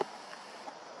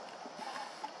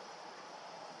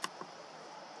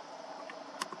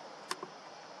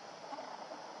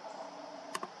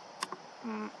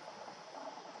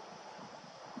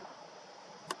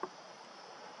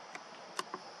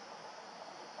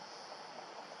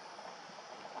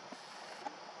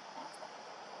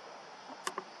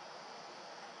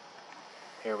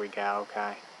 Here we go,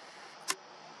 okay.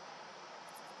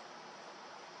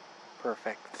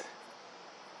 Perfect.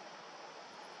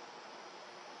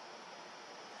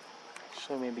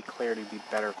 Actually, maybe clarity would be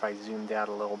better if I zoomed out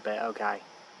a little bit. Okay.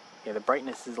 Yeah, the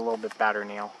brightness is a little bit better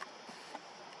now.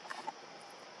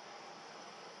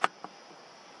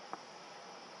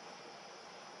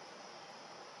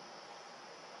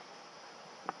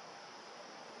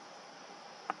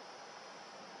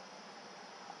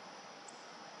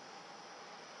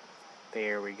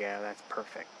 There we go, that's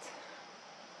perfect.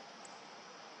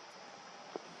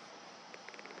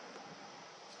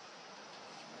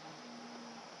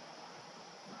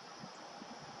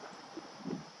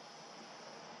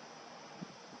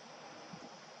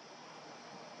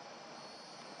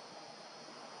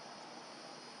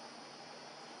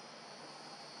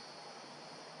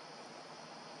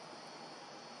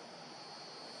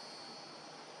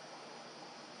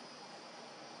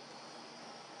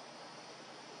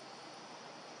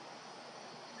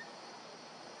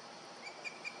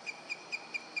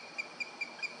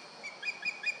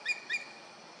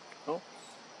 Oh.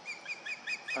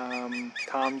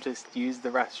 Tom just used the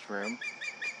restroom.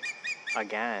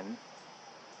 Again.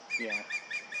 Yeah.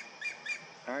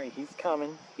 Alright, he's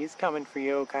coming. He's coming for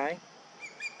you, okay?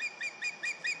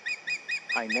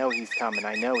 I know he's coming.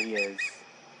 I know he is.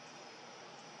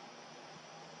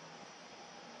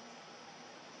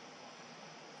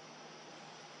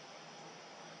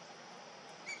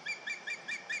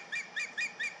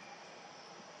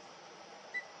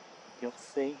 You'll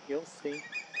see. You'll see.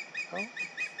 Oh.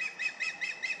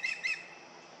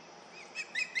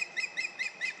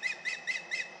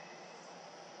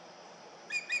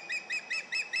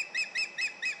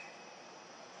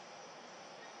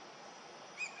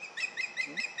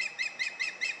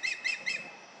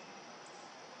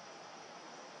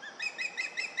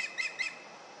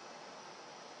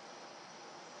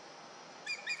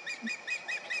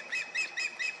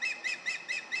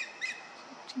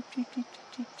 Cheep, cheep, cheep,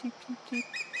 cheep, cheep, cheep, cheep.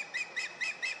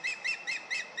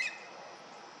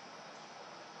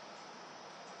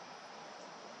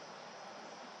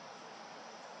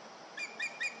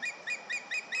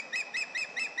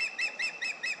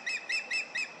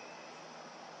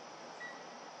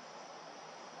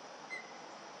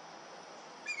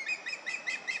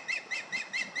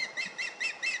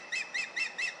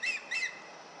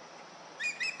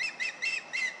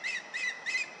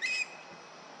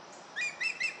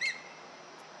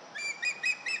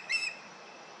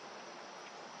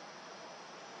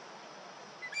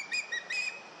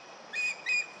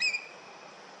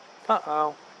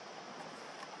 Uh-oh.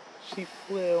 She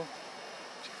flew.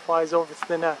 She flies over to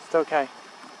the nest. Okay.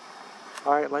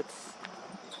 Alright, let's...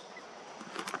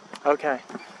 Okay.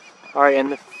 Alright,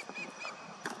 and the...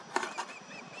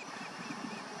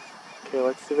 Okay,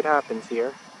 let's see what happens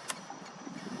here.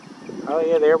 Oh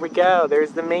yeah, there we go.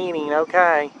 There's the mating.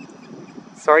 Okay.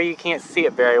 Sorry you can't see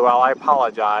it very well. I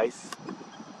apologize.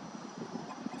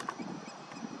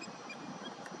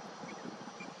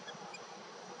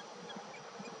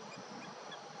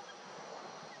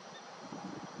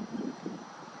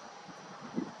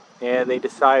 Yeah, they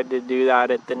decided to do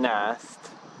that at the nest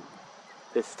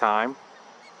this time.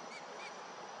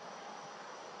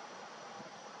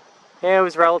 Yeah, it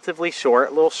was relatively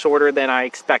short, a little shorter than I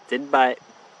expected, but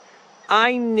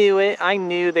I knew it. I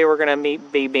knew they were going to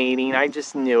be mating. I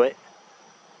just knew it.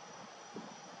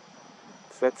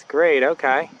 So that's great,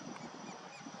 okay.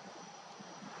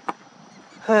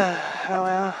 Oh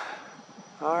well,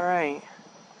 alright.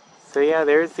 So yeah,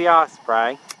 there's the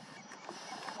osprey.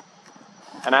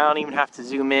 And I don't even have to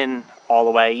zoom in all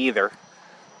the way either.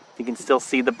 You can still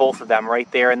see the both of them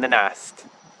right there in the nest.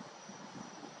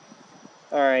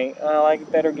 Alright, well I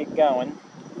better get going.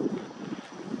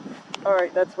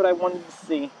 Alright, that's what I wanted to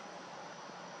see.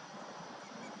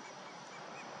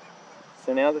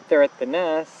 So now that they're at the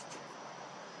nest...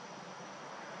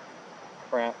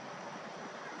 Crap.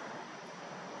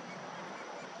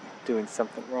 Doing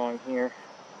something wrong here.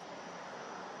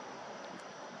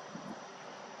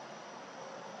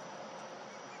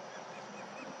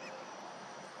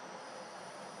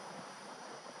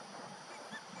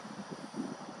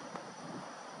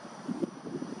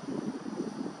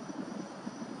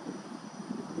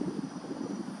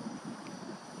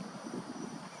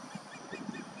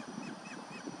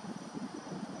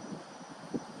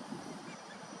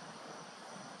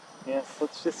 Yes,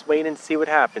 let's just wait and see what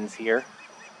happens here.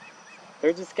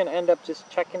 They're just going to end up just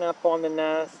checking up on the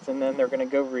nest, and then they're going to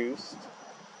go roost.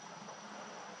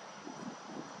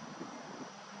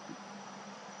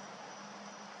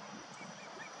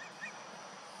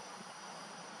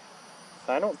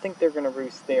 So I don't think they're going to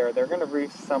roost there. They're going to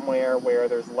roost somewhere where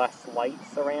there's less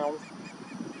lights around.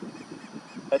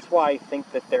 That's why I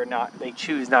think that they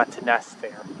choose not to nest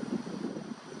there.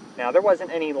 Now, there wasn't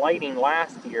any lighting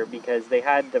last year because they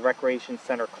had the recreation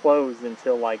center closed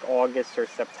until like August or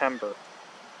September.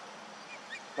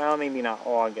 Well, maybe not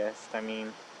August. I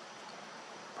mean,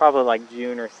 probably like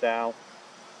June or so.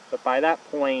 But by that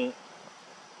point,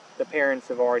 the parents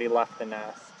have already left the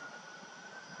nest.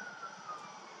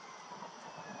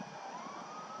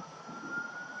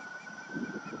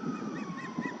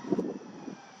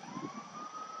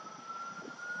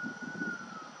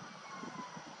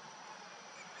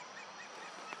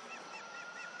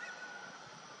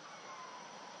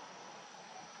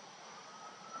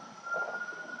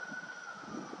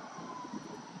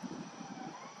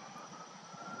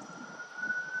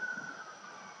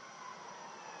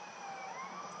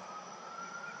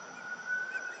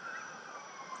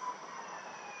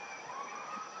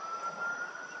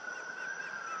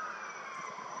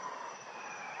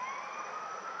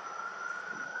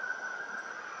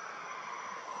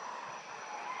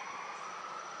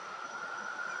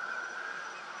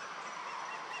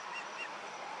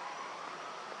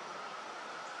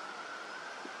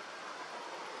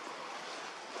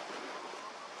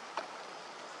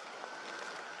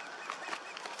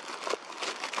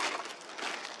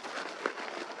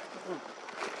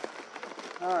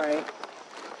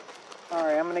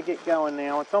 Alright, I'm gonna get going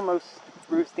now. It's almost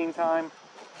roosting time.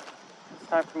 It's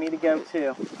time for me to go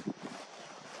too.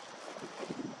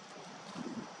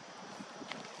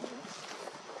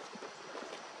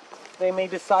 They may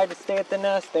decide to stay at the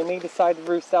nest. They may decide to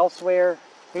roost elsewhere.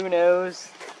 Who knows?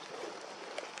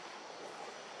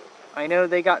 I know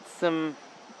they got some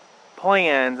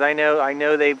plans. I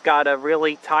know they've got to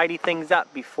really tidy things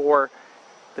up before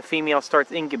the female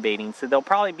starts incubating. So they'll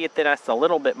probably be at the nest a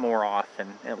little bit more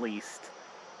often, at least.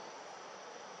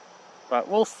 But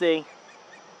we'll see.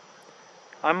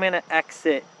 I'm going to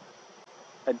exit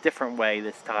a different way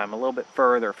this time, a little bit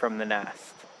further from the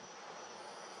nest.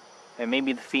 And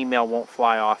maybe the female won't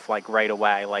fly off like right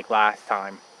away like last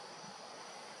time.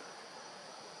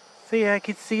 So yeah, I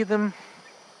could see them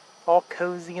all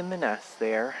cozy in the nest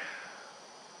there.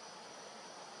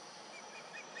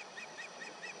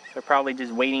 They're probably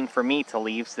just waiting for me to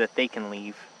leave so that they can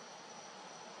leave.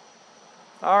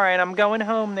 Alright, I'm going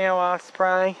home now,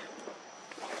 Osprey.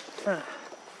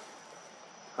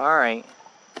 Alright.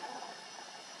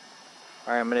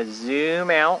 Alright, I'm going to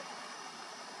zoom out.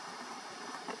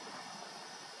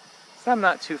 So I'm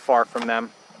not too far from them.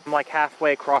 I'm like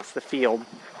halfway across the field.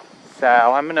 So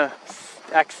I'm going to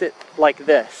exit like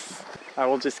this. I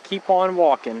will just keep on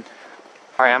walking.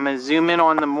 Alright, I'm going to zoom in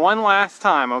on them one last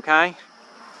time, okay?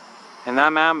 And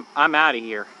I'm out of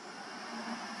here.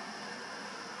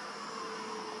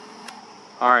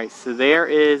 Alright, so there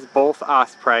is both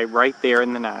osprey right there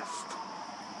in the nest.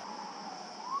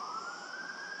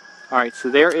 Alright,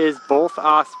 so there is both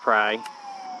osprey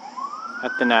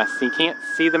at the nest. You can't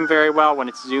see them very well when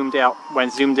it's zoomed out, when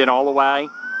it's zoomed in all the way.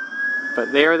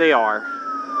 But there they are.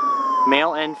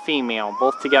 Male and female,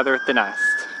 both together at the nest.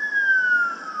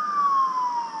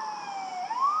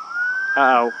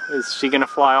 Uh-oh, is she gonna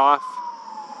fly off?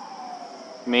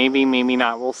 Maybe, maybe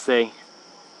not, we'll see.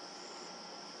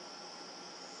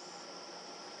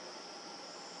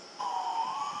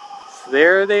 So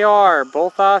there they are,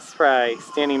 both osprey,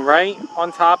 standing right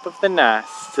on top of the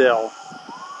nest still.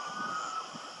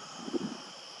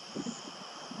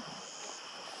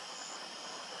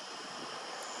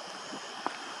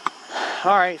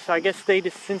 Alright, so I guess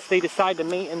since they decide to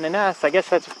mate in the nest, I guess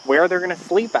that's where they're going to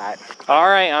sleep at.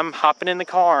 Alright, I'm hopping in the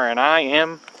car and I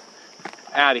am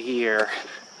out of here.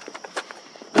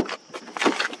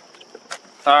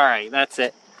 Alright, that's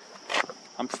it.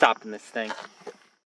 I'm stopping this thing.